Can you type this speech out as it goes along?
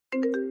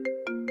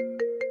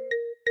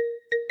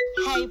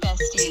Hey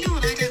bestie. Do you know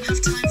what I don't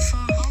have time for?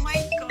 Oh my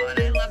god,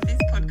 I love this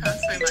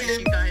podcast so much,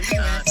 you guys. Hey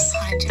Revs.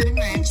 Hi, Jem and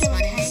Revs.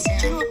 My name's Do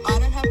you know Sarah. what I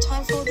don't have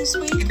time for this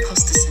week?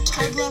 Imposter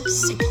syndrome. Toddler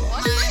sickness.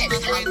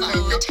 My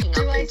mother-in-law. What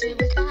do I do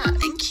with that?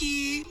 Thank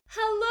you.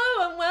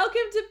 Hello and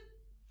welcome to...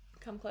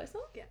 Come closer?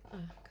 Yeah. Oh,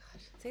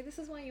 gosh. See, this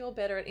is why you're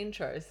better at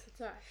intros.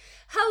 Sorry.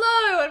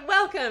 Hello and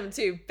welcome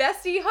to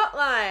Bestie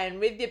Hotline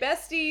with your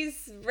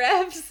besties,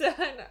 Revs. And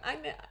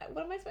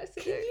what am I supposed to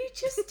do? Can you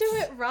just do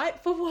it right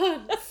for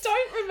once? I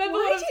don't remember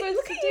Why what I'm do you, supposed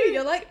look to at do. you.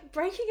 You're like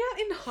breaking out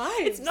in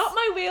hives. It's not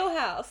my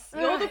wheelhouse.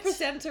 You're the Alright.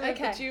 presenter of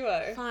the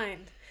duo.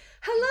 Fine.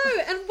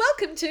 Hello and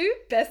welcome to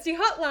Bestie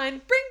Hotline.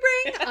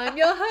 Bring. I'm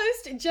your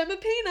host, Gemma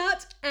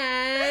Peanut,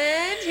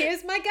 and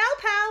here's my gal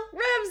pal.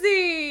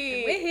 Revsy!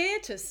 And we're here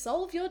to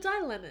solve your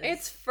dilemmas.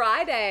 It's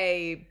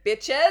Friday,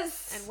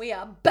 bitches. and we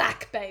are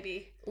back,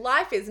 baby.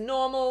 Life is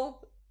normal.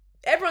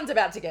 Everyone's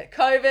about to get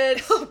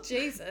COVID. Oh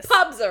Jesus.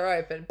 Pubs are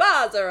open.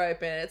 Bars are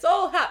open. It's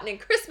all happening.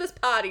 Christmas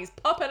parties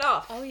popping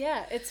off. Oh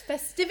yeah, it's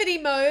festivity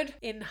mode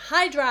in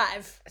high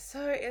drive.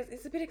 So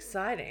it's a bit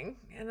exciting.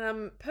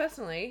 And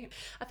personally,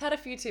 I've had a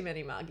few too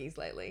many margies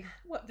lately.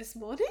 What, this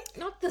morning?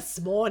 Not this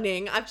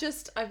morning. I've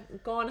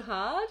gone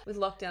hard with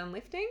lockdown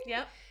lifting.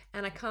 Yep.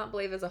 And I can't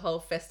believe there's a whole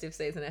festive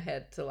season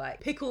ahead to like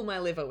pickle my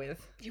liver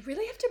with. You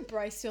really have to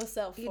brace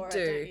yourself for it,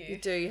 don't you? You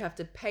do. You have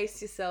to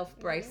pace yourself,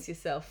 brace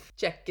yourself,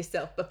 check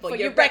yourself before Before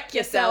you you wreck wreck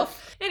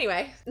yourself.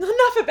 Anyway,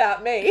 enough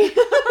about me.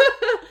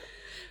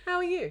 How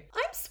are you?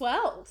 I'm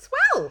swell.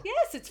 Swell.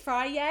 Yes, it's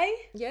Friday.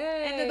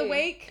 Yay. End of the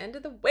week. End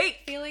of the week.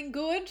 Feeling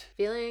good.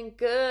 Feeling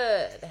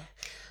good.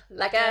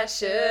 Like I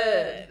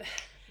should.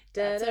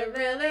 That's a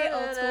really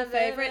old school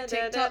favourite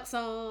TikTok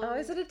song. Oh,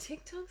 is it a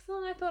TikTok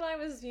song? I thought I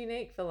was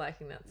unique for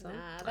liking that song.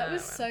 Nah, that Oh,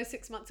 was well. so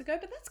 6 months ago,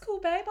 but that's cool,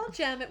 babe. I'll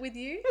jam it with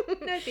you. No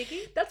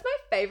biggie. That's my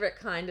favourite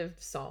kind of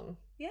song.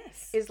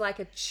 Yes. Is like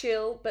a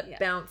chill but Yeah.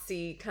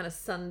 bouncy kind of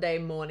Sunday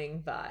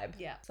morning vibe.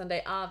 Yeah.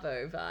 Sunday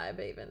Arvo vibe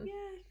even. Yeah,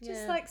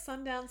 just Yeah. like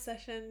sundown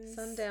sessions.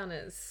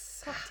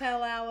 Sundowners.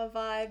 Cocktail hour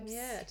vibes.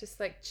 Yeah, just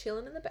like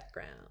chilling in the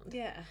background.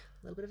 Yeah.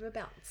 A little bit of a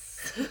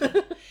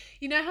bounce.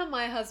 You know how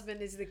my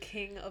husband is the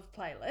king of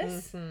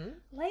playlists? Mm-hmm.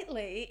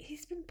 Lately,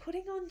 he's been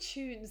putting on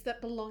tunes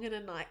that belong in a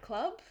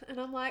nightclub, and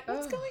I'm like,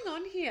 what's Oh. going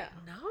on here?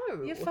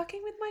 No. You're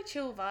fucking with my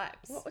chill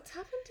vibes. What's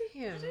happened to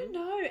him? I don't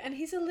know. And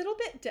he's a little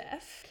bit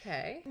deaf.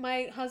 Okay.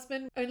 My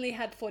husband only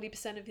had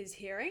 40% of his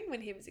hearing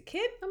when he was a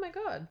kid, Oh my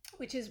god.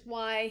 which is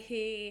why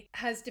he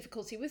has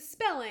difficulty with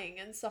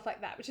spelling and stuff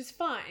like that, which is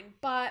fine.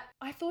 But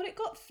I thought it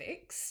got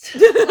fixed.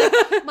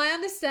 Like, my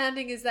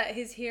understanding is that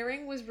his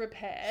hearing was repaired,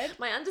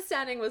 My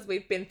understanding was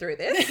we've been through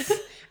this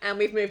and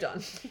we've moved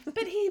on.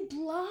 but he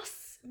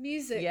blasts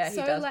music. Yeah, he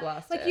so does loud.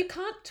 blast Like it. you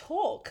can't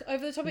talk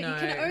over the top of it. You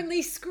can No.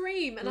 only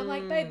scream. And I'm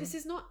like, babe, this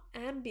is not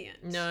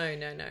ambient. No.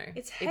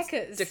 It's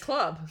heckers. the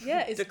club. Yeah,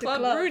 it's the the club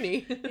club.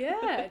 Rooney.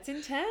 Yeah, it's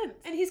intense.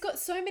 And he's got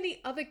so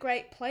many other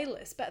great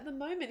playlists, but at the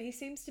moment he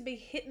seems to be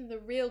hitting the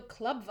real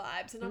club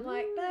vibes. And I'm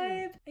like,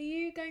 babe, are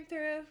you going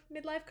through a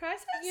midlife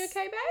crisis? You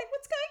okay, babe?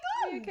 What's going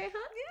on? You okay,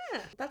 huh?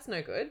 Yeah. That's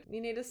no good.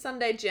 You need a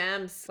Sunday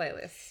Jams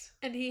playlist.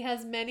 And he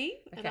has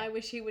many, and Okay. I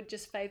wish he would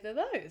just favour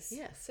those.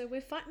 Yes. So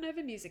we're fighting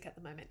over music at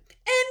the moment.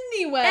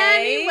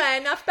 Anyway,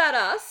 Enough about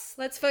us.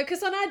 let's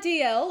focus on our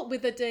DL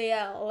with a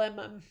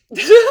DLM.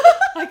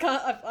 I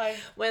can't. I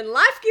When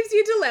life gives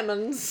you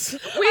dilemmas,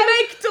 we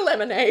make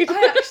dilemonade.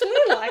 I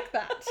actually like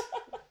that.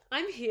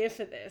 I'm here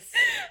for this.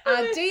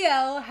 Our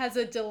DL has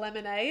a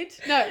dilemonade.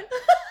 No.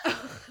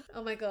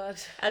 Oh my god.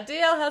 Our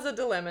DL has a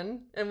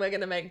dilemon, and we're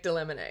going to make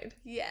dilemonade.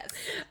 Yes.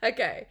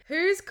 Okay,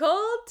 who's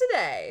called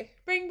today?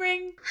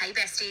 Bring. Hey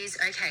besties.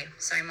 Okay,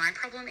 so my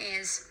problem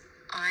is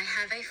I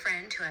have a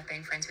friend who I've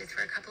been friends with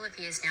for a couple of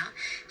years now.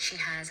 She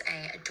has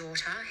a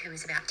daughter who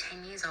is about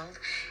 10 years old,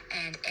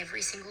 and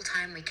every single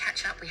time we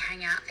catch up, we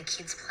hang out, the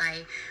kids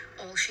play,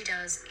 all she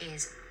does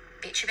is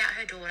bitch about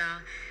her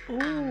daughter.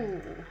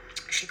 Ooh.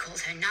 She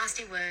calls her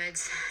nasty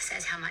words,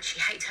 says how much she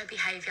hates her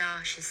behaviour,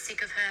 she's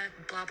sick of her,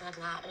 blah, blah,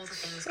 blah, all the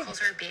things, calls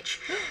her a bitch,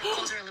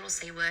 calls her a little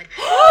C word,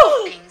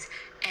 things,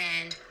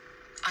 and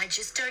I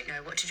just don't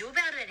know what to do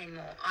about it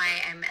anymore.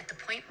 I am at the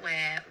point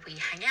where we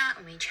hang out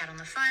and we chat on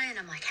the phone.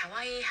 I'm like, how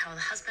are you? How's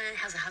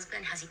the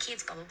husband? How's your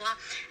kids? Blah, blah, blah.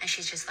 And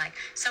she's just like,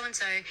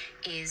 so-and-so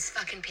is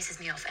fucking pisses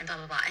me off and blah,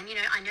 blah, blah. And, you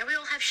know, I know we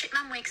all have shit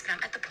mum weeks, but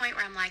I'm at the point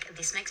where I'm like,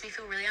 this makes me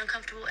feel really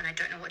uncomfortable and I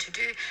don't know what to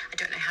do. I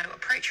don't know how to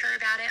approach her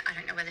about it. I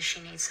don't know whether she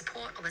needs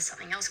support or there's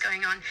something else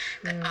going on.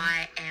 But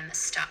I am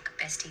stuck.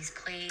 Besties,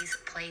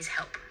 please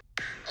help.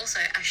 Also,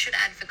 I should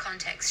add for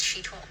context,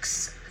 she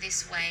talks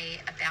this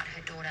way about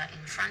her daughter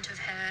in front of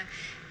her,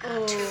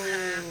 to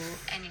her,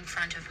 and in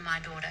front of my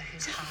daughter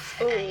who's half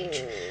her age.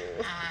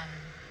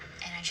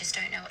 And I just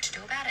don't know what to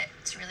do about it.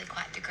 It's really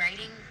quite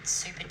degrading,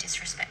 super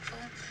disrespectful,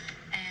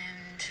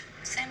 and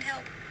send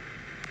help.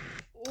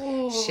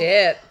 Ooh.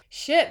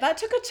 Shit, that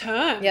took a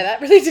turn. Yeah,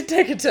 that really did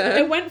take a It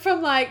turn. went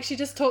from like she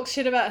just talks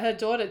shit about her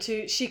daughter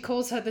to she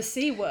calls her the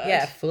C word.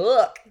 Yeah,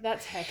 fuck.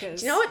 That's heckers.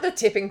 Do you know what the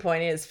tipping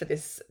point is for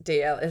this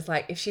DL? Is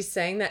like if she's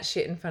saying that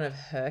shit in front of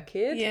her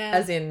kid, Yeah.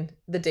 as in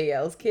the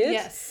DL's kid,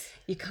 Yes.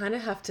 you kind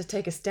of have to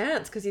take a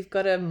stance because you've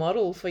got a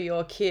model for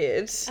your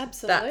kid.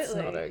 Absolutely. That's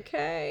not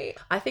okay.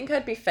 I think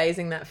I'd be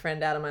phasing that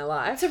friend out of my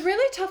life. It's a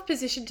really tough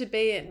position to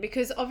be in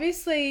because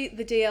obviously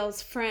the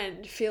DL's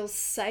friend feels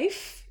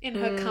safe in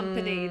her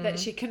company, that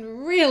she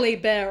can really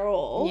bear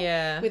all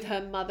with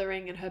her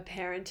mothering and her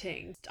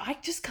parenting. I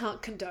just can't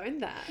condone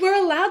that.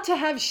 We're allowed to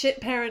have shit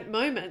parent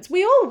moments.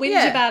 We all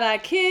whinge about our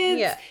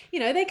kids. Yeah. You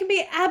know, they can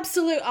be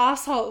absolute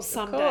assholes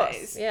some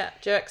days. Yeah,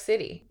 jerk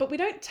city. But we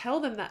don't tell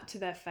them that to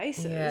their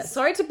faces. Yeah.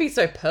 Sorry to be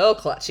so pearl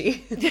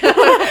clutchy.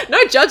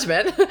 No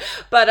judgment.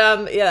 But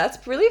yeah,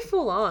 that's really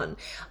full on.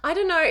 I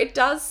don't know. It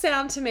does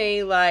sound to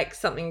me like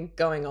something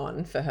going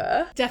on for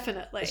her.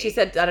 Definitely. She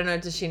said, I don't know,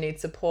 does she need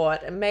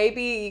support? And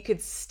maybe you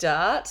could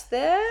start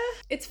there.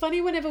 It's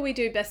funny whenever we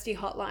do Bestie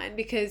Hotline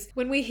because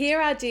when we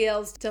hear our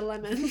DL's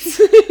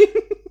dilemmas...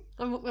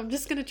 I'm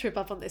just going to trip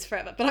up on this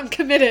forever, but I'm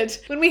committed.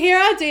 When we hear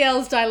our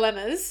DL's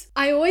dilemmas,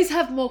 I always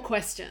have more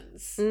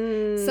questions.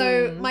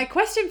 So my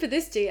question for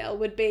this DL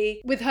would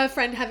be, with her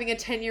friend having a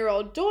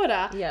 10-year-old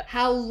daughter,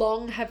 how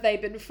long have they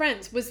been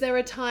friends? Was there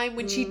a time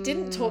when she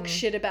didn't talk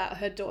shit about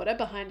her daughter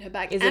behind her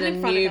back and in front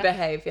of her? Is it new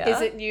behaviour?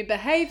 Is it new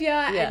behaviour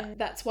and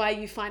that's why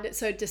you find it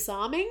so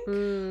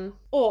disarming?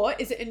 Or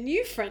is it a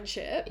new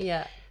friendship?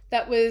 Yeah.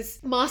 That was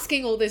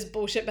masking all this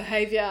bullshit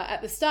behavior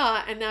at the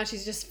start and now she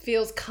just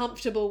feels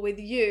comfortable with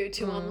you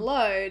to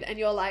unload and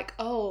you're like,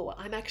 oh,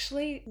 I'm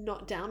actually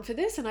not down for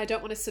this and I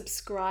don't want to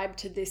subscribe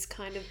to this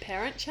kind of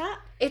parent chat.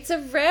 It's a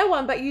rare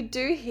one, but you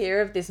do hear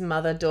of this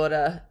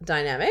mother-daughter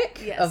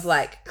dynamic of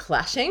like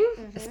clashing,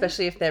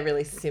 especially if they're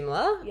really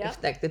similar.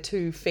 If like the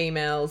two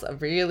females are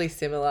really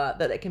similar,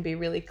 that it can be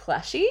really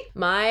clashy.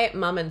 My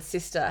mum and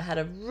sister had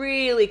a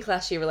really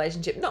clashy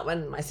relationship, not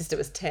when my sister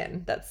was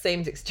 10, that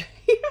seems extreme.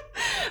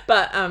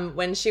 But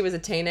when she was a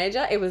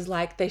teenager, it was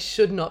like they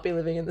should not be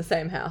living in the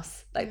same house.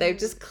 Like they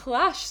just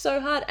clash so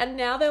hard and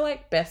now they're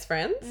like best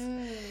friends.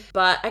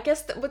 But I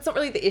guess what's not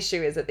really the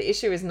issue is that the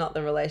issue is not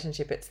the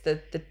relationship, it's the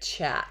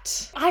chat.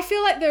 I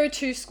feel like there are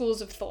two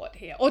schools of thought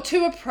here or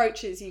two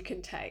approaches you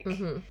can take.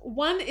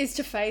 One is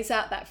to phase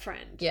out that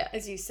friend,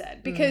 as you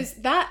said, because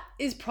that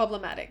is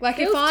problematic. Like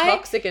feels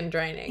toxic and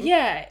draining.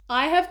 Yeah.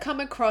 I have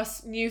come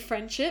across new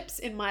friendships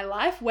in my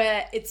life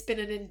where it's been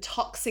an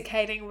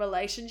intoxicating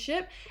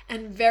relationship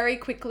and very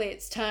quickly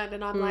it's turned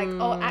and I'm like,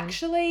 oh,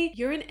 actually,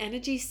 you're an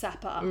energy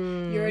sapper.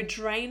 You're a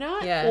drainer.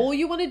 All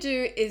you want to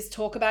do is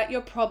talk about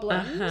your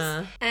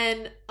problems.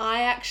 And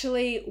I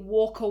actually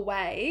walk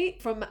away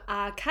from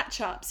our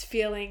catch-ups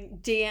feeling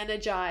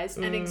de-energized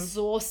and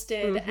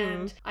exhausted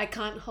and I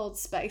can't hold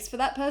space for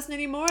that person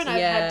anymore and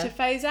I've had to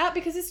phase out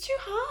because it's too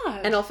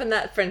hard. And often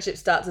that friendship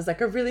starts as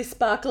like a really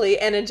sparkly,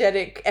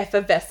 energetic,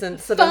 effervescent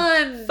sort of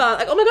fun.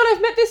 Like, oh my God,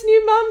 I've met this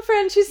new mum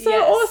friend. She's so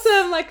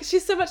awesome. Like,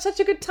 she's such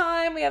a good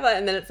time. We have that.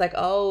 And then it's like,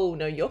 oh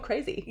no, you're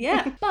crazy.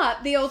 Yeah.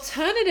 But the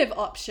alternative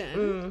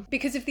option,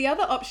 because if the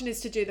other option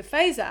is to do the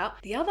phase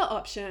out, the other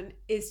option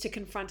is to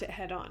confront it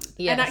head on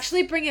and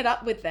actually bring it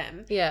up with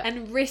them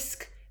and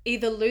risk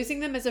either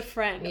losing them as a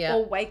friend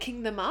or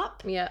waking them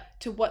up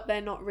to what they're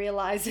not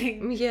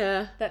realizing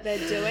that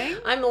they're doing.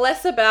 I'm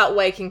less about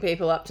waking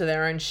people up to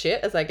their own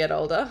shit as I get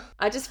older.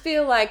 I just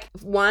feel like,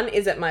 one,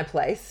 is it my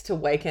place to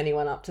wake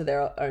anyone up to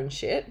their own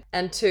shit?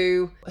 And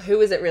two,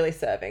 who is it really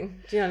serving?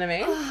 Do you know what I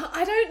mean?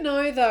 I don't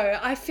know though.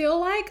 I feel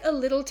like a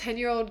little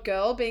 10-year-old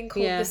girl being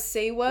called the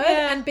C word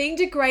and being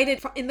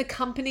degraded in the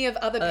company of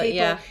other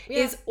people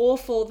is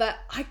awful. That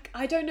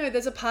I don't know.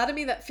 There's a part of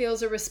me that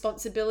feels a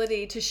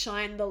responsibility to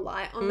shine the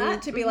light on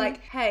that, to be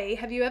like, hey,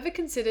 have you ever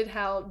considered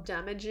how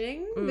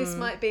damaging this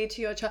might be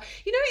to your child?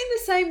 You know, in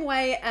the same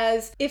way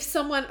as if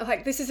someone,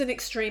 like, this is an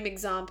extreme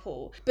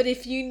example, but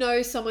if you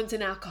know someone's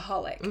an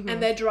alcoholic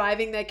and they're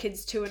driving their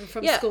kids to and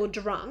from school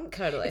drunk,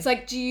 it's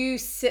like, do you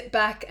sit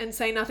back and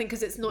say nothing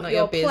because it's not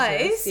your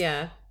place?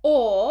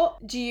 Or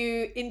do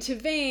you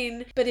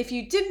intervene? But if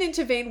you didn't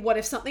intervene, what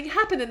if something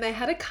happened and they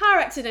had a car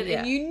accident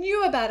and you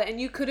knew about it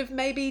and you could have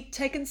maybe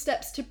taken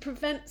steps to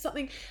prevent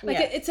something? Like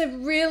it's a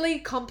really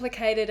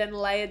complicated and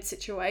layered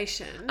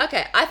situation.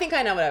 Okay, I think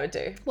I know what I would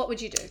do. What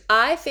would you do?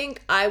 I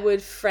think I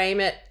would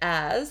frame it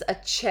as a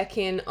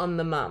check-in on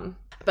the mum.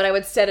 But I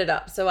would set it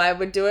up. So I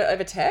would do it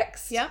over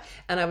text. Yeah.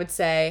 And I would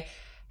say,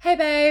 hey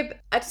babe,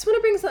 I just want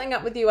to bring something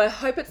up with you. I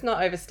hope it's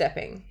not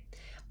overstepping.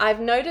 I've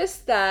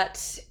noticed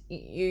that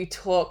you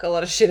talk a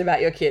lot of shit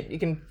about your kid. You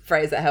can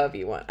phrase it however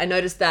you want. I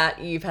noticed that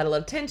you've had a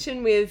lot of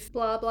tension with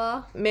blah,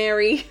 blah,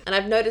 Mary, and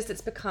I've noticed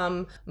it's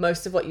become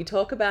most of what you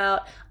talk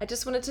about. I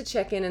just wanted to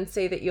check in and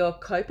see that you're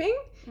coping.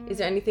 Is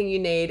there anything you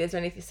need? Is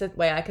there any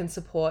way I can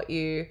support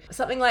you?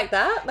 Something like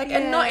that. Like,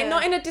 and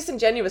not in a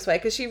disingenuous way,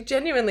 because she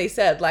genuinely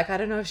said, like, I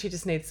don't know if she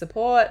just needs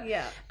support.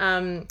 Yeah.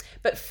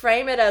 But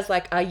frame it as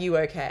like, are you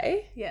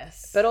okay?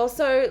 Yes. But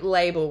also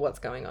label what's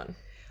going on.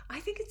 I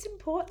think it's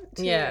important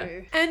to. Yeah.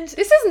 And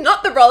this is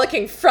not the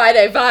rollicking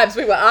Friday vibes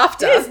we were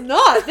after. It is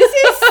not. This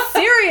is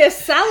serious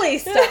Sally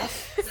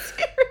stuff.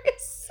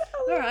 Serious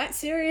Sally. All right,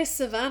 serious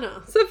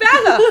Savannah.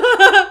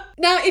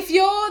 Now, if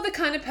you're the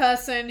kind of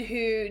person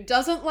who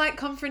doesn't like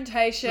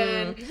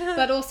confrontation,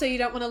 but also you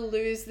don't want to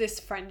lose this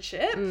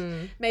friendship,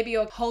 maybe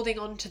you're holding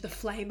on to the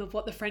flame of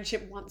what the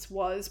friendship once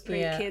was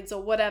pre-kids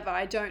or whatever,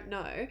 I don't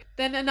know,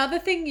 then another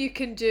thing you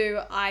can do,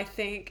 I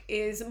think,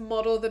 is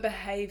model the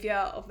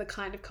behavior of the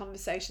kind of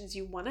conversations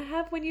you want to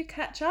have when you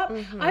catch up.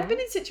 I've been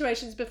in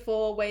situations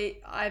before where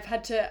I've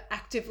had to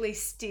actively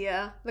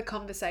steer the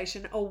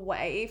conversation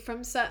away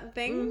from certain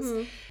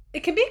things.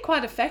 It can be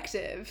quite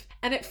effective,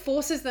 and it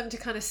forces them to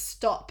kind of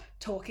stop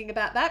talking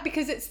about that,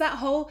 because it's that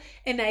whole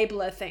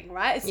enabler thing,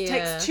 right? It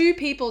takes two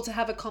people to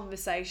have a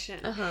conversation.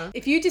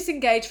 If you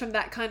disengage from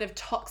that kind of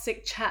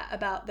toxic chat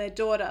about their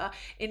daughter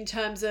in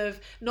terms of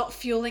not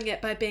fueling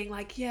it by being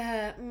like,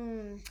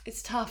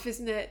 it's tough,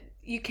 isn't it?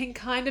 You can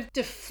kind of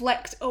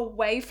deflect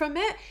away from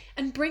it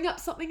and bring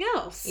up something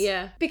else.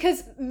 Yeah.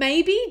 Because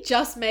maybe,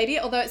 just maybe,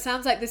 although it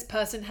sounds like this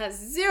person has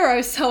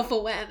zero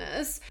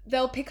self-awareness,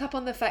 they'll pick up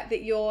on the fact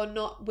that you're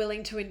not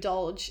willing to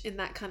indulge in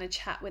that kind of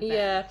chat with them.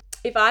 Yeah.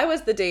 If I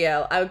was the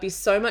DL, I would be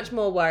so much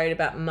more worried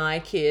about my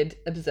kid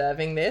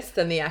observing this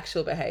than the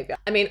actual behavior.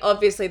 I mean,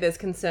 obviously there's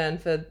concern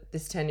for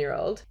this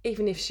 10-year-old,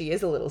 even if she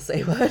is a little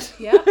C-word.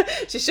 Yeah.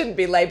 She shouldn't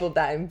be labelled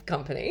that in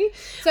company.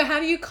 So how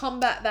do you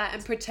combat that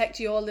and protect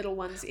your little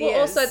one's ears?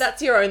 Well, also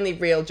that's your only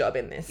real job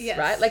in this,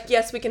 right? Like,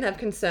 yes, we can have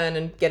concern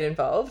and get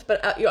involved,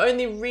 but your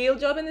only real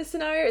job in this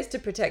scenario is to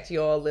protect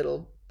your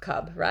little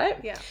cub, right?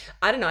 Yeah.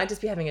 I don't know, I'd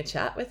just be having a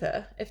chat with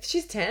her. If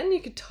she's 10,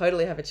 you could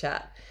totally have a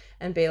chat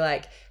and be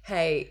like,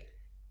 hey,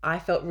 I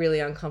felt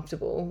really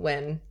uncomfortable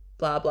when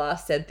blah, blah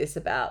said this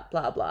about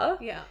blah, blah.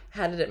 Yeah.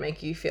 How did it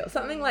make you feel?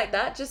 Something like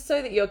that, just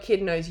so that your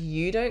kid knows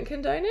you don't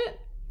condone it.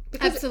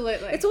 Because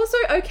absolutely. It's also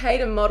okay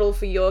to model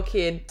for your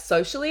kid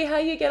socially how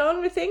you get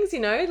on with things, you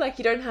know? Like,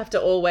 you don't have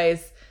to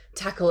always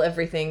tackle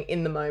everything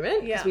in the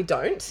moment, because we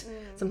don't.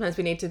 Sometimes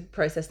we need to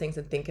process things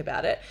and think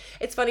about it.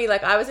 It's funny,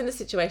 like, I was in a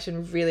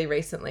situation really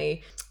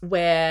recently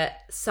where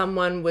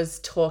someone was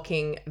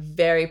talking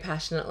very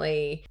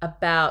passionately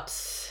about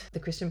the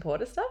Christian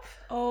Porter stuff.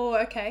 Oh,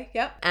 okay.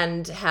 Yep.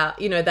 And how,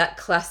 you know, that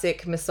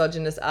classic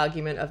misogynist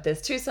argument of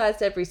there's two sides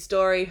to every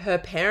story. Her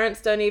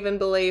parents don't even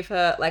believe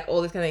her, like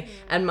all this kind of thing.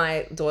 And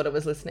my daughter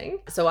was listening.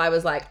 So I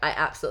was like, I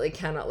absolutely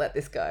cannot let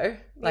this go.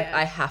 Like,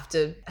 I have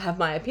to have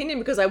my opinion,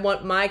 because I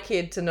want my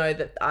kid to know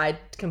that I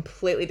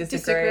completely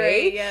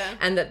disagree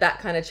and that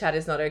kind of chat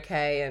is not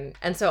okay.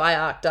 And so I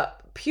arced up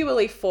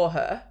purely for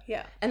her.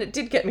 Yeah. And it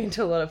did get me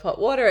into a lot of hot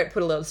water. It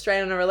put a lot of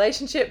strain on a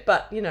relationship,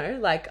 but, you know,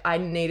 like, I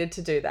needed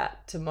to do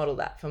that, to model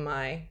that for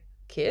my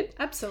kid.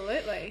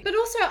 Absolutely. But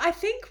also, I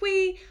think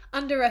we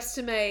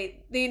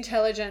underestimate the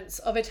intelligence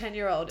of a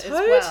 10-year-old as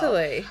well.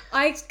 Totally.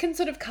 I can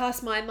sort of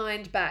cast my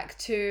mind back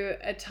to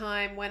a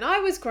time when I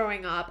was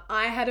growing up.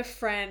 I had a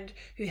friend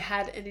who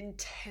had an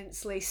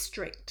intensely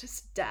strict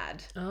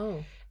dad.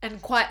 Oh. And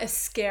quite a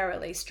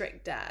scarily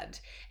strict dad.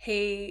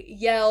 He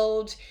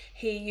yelled,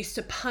 he used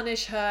to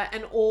punish her,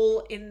 and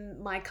all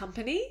in my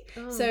company.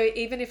 Oh. So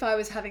even if I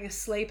was having a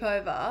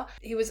sleepover,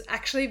 he was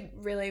actually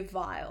really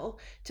vile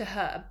to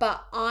her.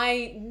 But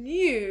I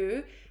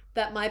knew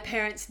that my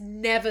parents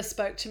never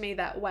spoke to me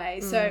that way.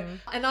 So,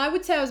 and I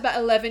would say I was about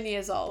 11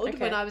 years old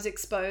when I was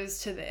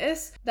exposed to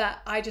this,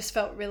 that I just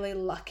felt really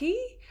lucky.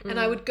 And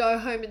I would go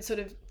home and sort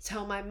of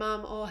tell my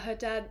mum, oh, her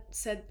dad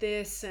said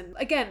this. And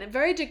again,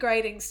 very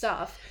degrading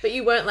stuff. But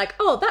you weren't like,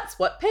 oh, that's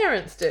what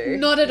parents do.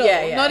 Not at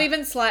all. Not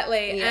even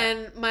slightly. Yeah.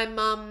 And my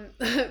mum,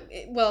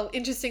 well,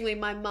 interestingly,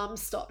 my mum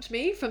stopped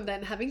me from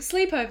then having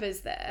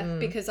sleepovers there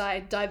because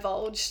I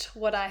divulged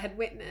what I had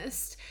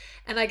witnessed.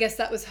 And I guess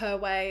that was her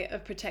way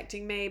of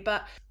protecting me.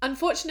 But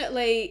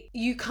unfortunately,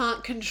 you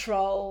can't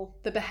control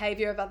the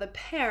behavior of other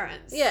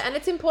parents. Yeah, and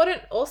it's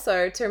important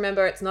also to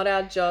remember it's not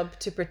our job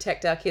to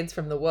protect our kids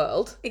from the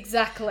world.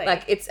 Exactly.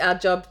 Like, it's our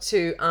job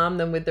to arm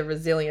them with the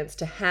resilience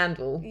to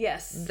handle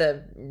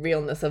the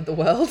realness of the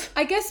world.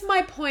 I guess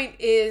my point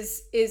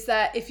is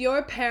that if you're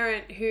a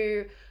parent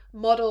who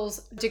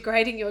models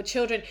degrading your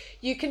children,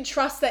 you can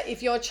trust that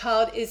if your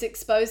child is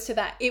exposed to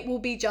that, it will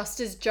be just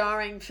as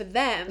jarring for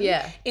them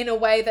in a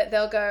way that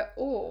they'll go,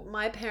 oh,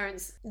 my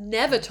parents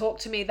never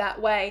talked to me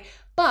that way,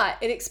 but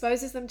it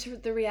exposes them to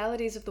the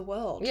realities of the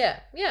world.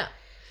 Yeah.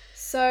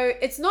 So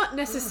it's not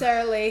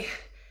necessarily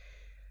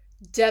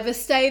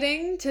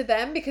devastating to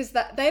them, because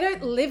that they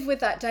don't live with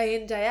that day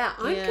in, day out.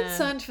 I'm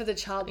concerned for the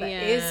child that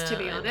is, to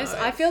be honest.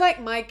 I feel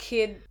like my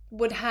kid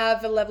would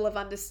have a level of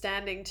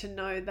understanding to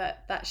know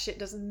that that shit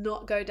does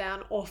not go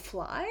down or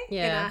fly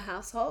in our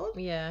household.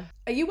 Yeah.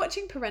 Are you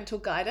watching Parental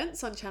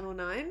Guidance on Channel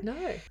 9?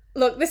 No.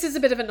 Look, this is a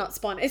bit of a not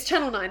spawn. It's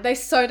Channel 9. They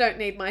so don't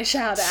need my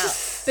shout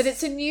out. But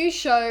it's a new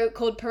show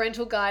called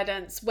Parental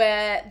Guidance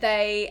where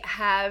they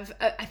have,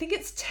 I think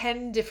it's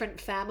 10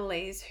 different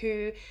families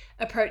who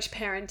approach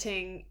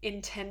parenting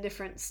in 10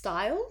 different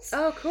styles.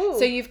 Oh, cool.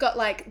 So you've got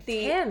like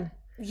the... 10?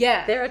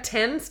 Yeah. There are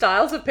 10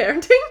 styles of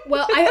parenting?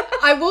 Well,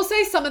 I will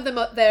say some of them,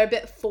 they're a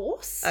bit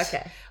forced.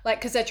 Okay. Like,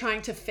 because they're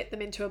trying to fit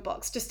them into a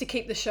box just to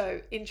keep the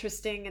show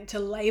interesting and to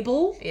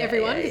label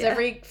everyone, because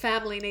every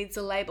family needs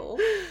a label.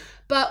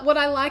 But what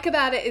I like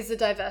about it is the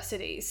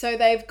diversity. So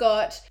they've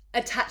got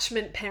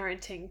attachment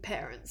parenting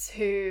parents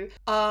who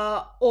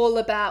are all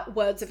about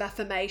words of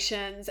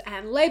affirmations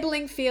and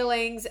labeling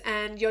feelings,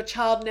 and your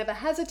child never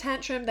has a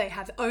tantrum. They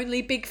have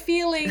only big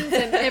feelings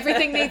and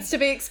everything needs to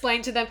be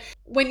explained to them.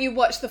 When you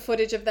watch the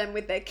footage of them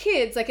with their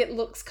kids, like, it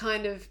looks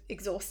kind of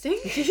exhausting.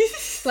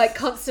 Like,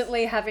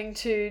 constantly having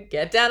to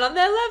get down on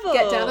their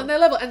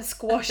level and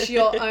squash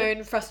your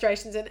own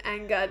frustrations and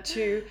anger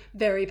to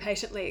very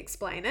patiently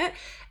explain it.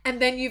 And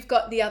then you've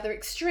got the other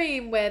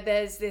extreme where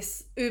there's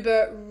this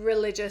uber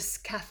religious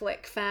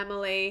Catholic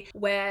family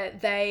where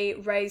they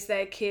raise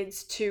their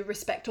kids to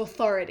respect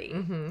authority,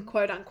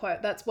 quote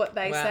unquote. That's what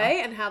they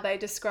say and how they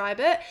describe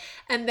it.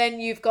 And then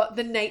you've got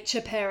the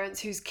nature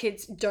parents whose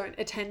kids don't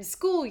attend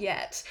school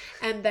yet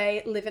and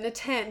they live in a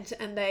tent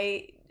and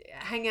they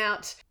hang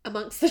out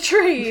amongst the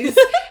trees.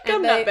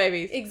 Come nut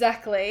babies.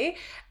 Exactly.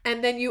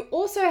 And then you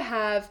also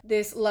have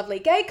this lovely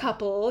gay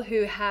couple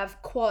who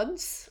have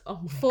quads,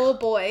 4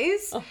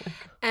 boys,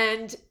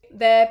 and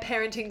their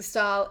parenting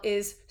style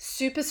is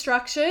super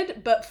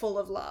structured but full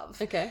of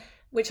love. Okay.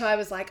 Which I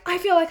was like, I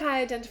feel like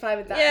I identify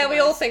with that. Yeah, we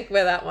all think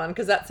we're that one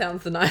because that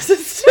sounds the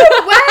nicest. No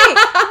way.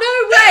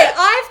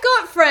 I've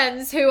got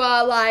friends who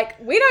are like,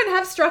 we don't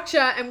have structure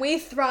and we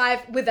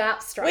thrive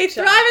without structure. We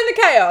thrive in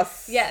the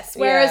chaos. Yes.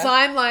 Whereas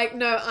I'm like,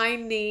 no, I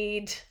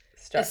need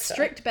a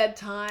strict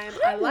bedtime.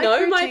 I like know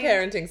routine. My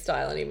parenting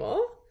style anymore.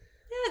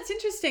 Yeah, it's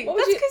interesting.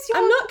 That's because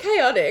I'm not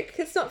chaotic.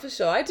 It's not for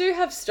sure. I do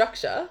have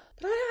structure,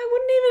 but I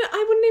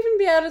wouldn't even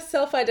be able to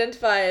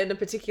self-identify in a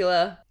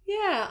particular.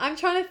 Yeah, I'm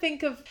trying to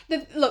think of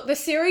the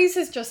series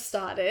has just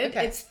started.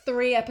 Okay. It's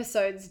 3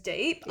 episodes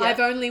deep. Yeah. I've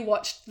only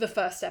watched the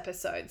first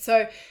episode.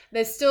 So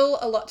there's still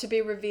a lot to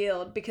be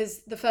revealed because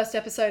the first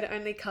episode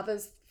only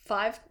covers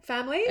 5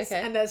 families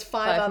and there's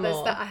 5 others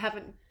more that I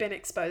haven't been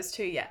exposed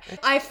to yet. Okay.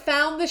 I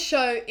found the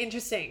show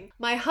interesting.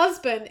 My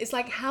husband is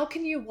like, how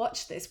can you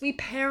watch this? We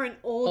parent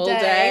all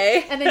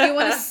day. And then you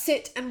want to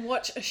sit and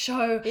watch a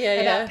show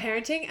about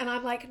parenting. And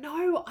I'm like,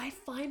 no, I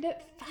find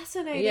it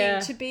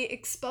fascinating to be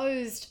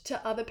exposed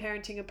to other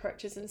parenting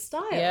approaches and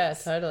styles. Yeah,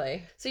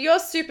 totally. So you're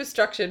super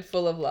structured,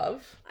 full of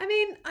love. I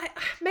mean,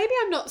 maybe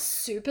I'm not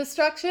super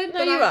structured.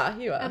 No,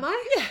 but you are. Am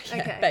I? Yeah.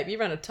 Okay. Babe, you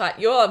run a tight...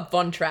 You're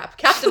Von Trapp.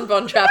 Captain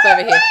Von Trapp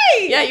over here.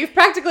 Yeah, you've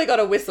practically got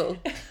a whistle.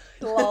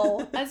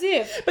 Lol. As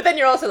if. But then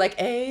you're also like,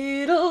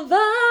 Edelweiss,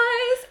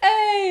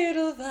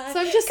 Edelweiss. So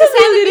I'm just the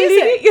sound of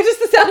music. You're just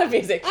the sound of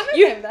music. I'm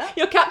okay with that.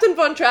 You're Captain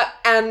Von Trapp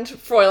and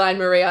Fräulein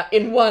Maria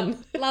in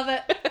one. Love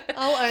it.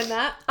 I'll own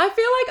that. I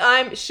feel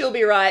like she'll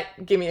be right,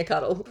 give me a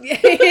cuddle.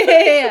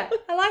 Yeah.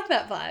 I like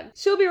that vibe.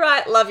 She'll be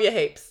right, love you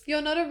heaps.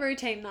 You're not a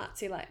routine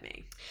Nazi like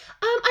me.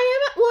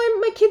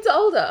 My kids are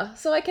older,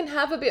 so I can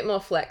have a bit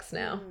more flex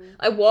now.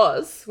 I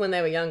was when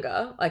they were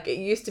younger. Like, it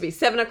used to be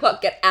 7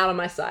 o'clock, get out of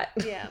my sight.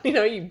 Yeah.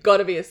 You've got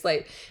to be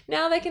asleep.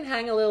 Now they can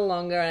hang a little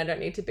longer and I don't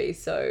need to be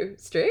so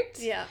strict.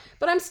 Yeah.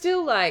 But I'm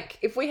still like,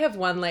 if we have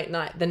one late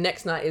night, the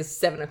next night is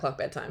 7 o'clock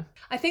bedtime.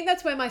 I think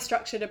that's where my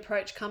structured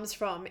approach comes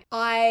from.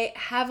 I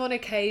have on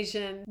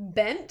occasion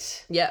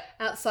bent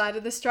outside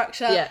of the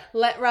structure,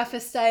 let Rafa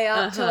stay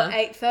up till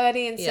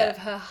 8:30 instead of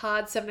her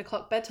hard 7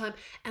 o'clock bedtime,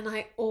 and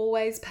I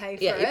always pay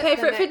for it. You pay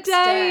for it for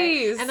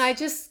days. And I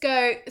just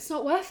go, it's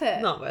not worth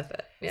it. Not worth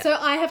it. Yeah. So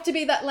I have to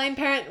be that lame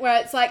parent where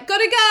it's like,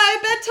 gotta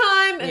go,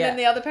 bedtime. And then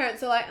the other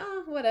parents are like,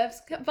 oh, whatever,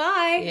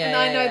 bye. And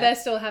I know they're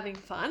still having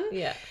fun.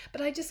 Yeah.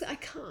 But I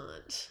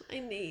can't. I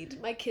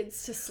need my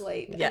kids to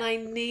sleep. And I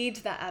need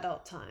that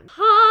adult time.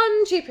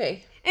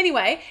 GP.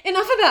 Anyway,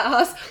 enough about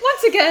us.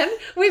 Once again,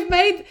 we've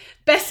made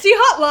Bestie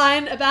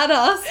Hotline about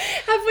us.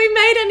 Have we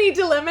made any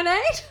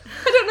Delemonade?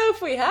 I don't know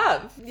if we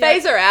have.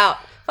 Phase her out.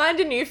 Find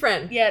a new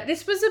friend. Yeah,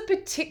 this was a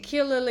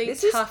particularly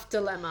tough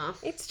dilemma.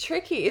 It's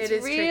tricky.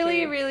 It's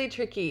really, really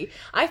tricky.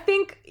 I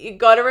think you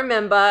got to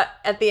remember,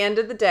 at the end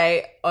of the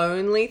day,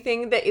 only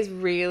thing that is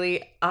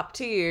really up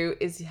to you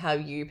is how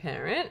you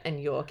parent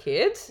and your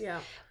kid. Yeah.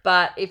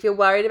 But if you're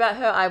worried about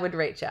her, I would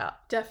reach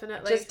out.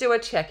 Definitely. Just do a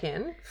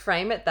check-in.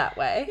 Frame it that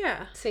way.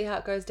 Yeah. See how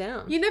it goes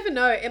down. You never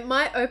know. It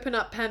might open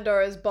up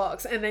Pandora's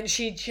box and then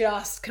she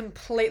just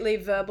completely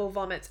verbal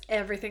vomits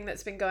everything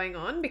that's been going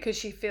on because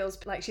she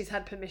feels like she's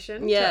had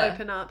permission to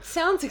open up.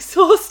 Sounds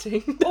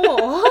exhausting.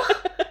 Or...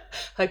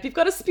 hope you've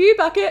got a spew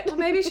bucket. Or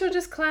maybe she'll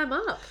just clam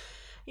up.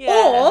 Yeah.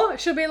 Or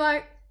she'll be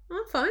like,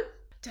 oh, fine.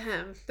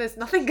 Damn, there's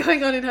nothing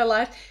going on in her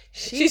life.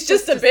 She's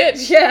just a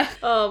bitch. Yeah.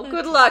 Oh,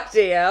 good luck,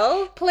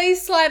 DL. Please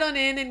slide on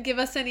in and give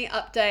us any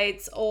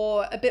updates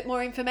or a bit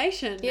more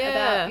information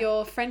about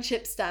your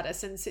friendship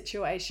status and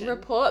situation.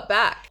 Report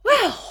back.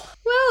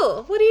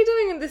 Well, what are you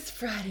doing on this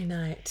Friday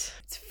night?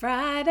 It's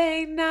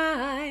Friday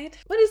night.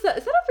 What is that?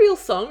 Is that a real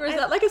song or is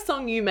that like a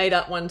song you made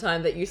up one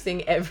time that you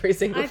sing every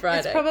single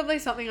Friday? It's probably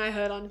something I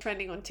heard on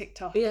trending on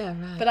TikTok. Yeah,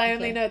 right. But I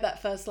only know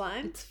that first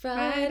line. It's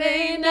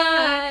Friday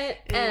night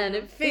and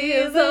it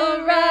feels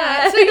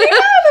alright. So you know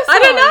the song. I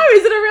don't know.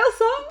 Is it a real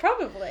song?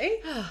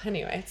 Probably.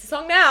 Anyway, it's a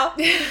song now.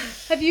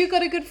 Have you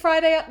got a good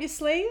Friday up your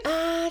sleeve?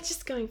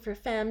 Just going for a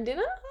fam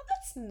dinner.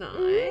 That's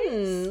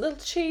nice. Little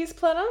cheese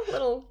platter,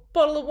 little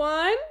bottle of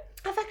wine.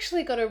 I've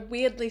actually got a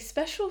weirdly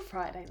special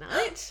Friday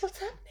night. What's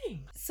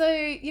happening? So,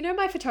 you know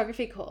my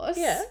photography course?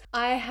 Yeah.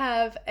 I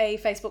have a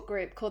Facebook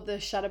group called the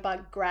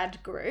Shutterbug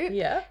Grad Group.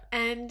 Yeah.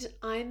 And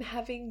I'm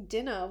having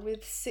dinner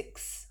with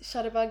 6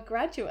 Shutterbug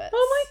graduates.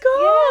 Oh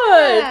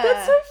my God. Yeah.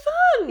 That's so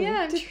fun.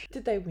 Yeah.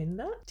 Did they win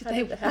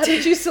that? How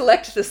did you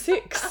select the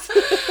 6?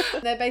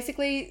 They're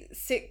basically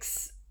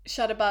 6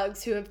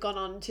 Shutterbugs who have gone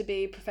on to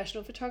be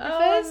professional photographers.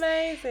 Oh,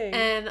 amazing.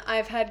 And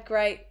I've had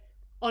great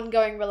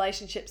ongoing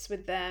relationships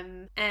with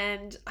them,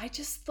 and I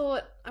just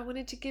thought I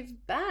wanted to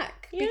give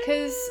back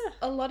because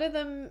a lot of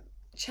them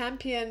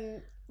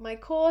champion my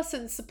course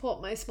and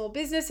support my small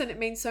business, and it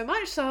means so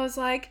much. So I was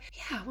like,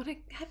 I want to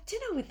have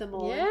dinner with them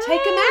all and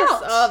take them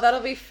out. Oh,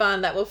 that'll be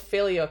fun. That will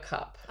fill your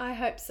cup. I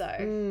hope so.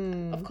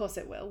 Of course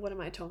it will. What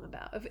am I talking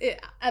about?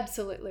 It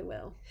absolutely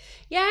will.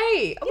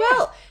 Yay. Yeah.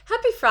 Well,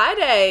 happy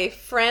Friday,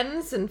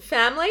 friends and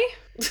family.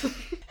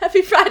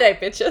 Happy Friday,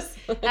 bitches.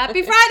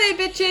 Happy Friday,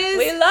 bitches.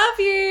 We love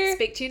you.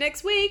 Speak to you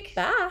next week.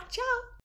 Bye. Ciao.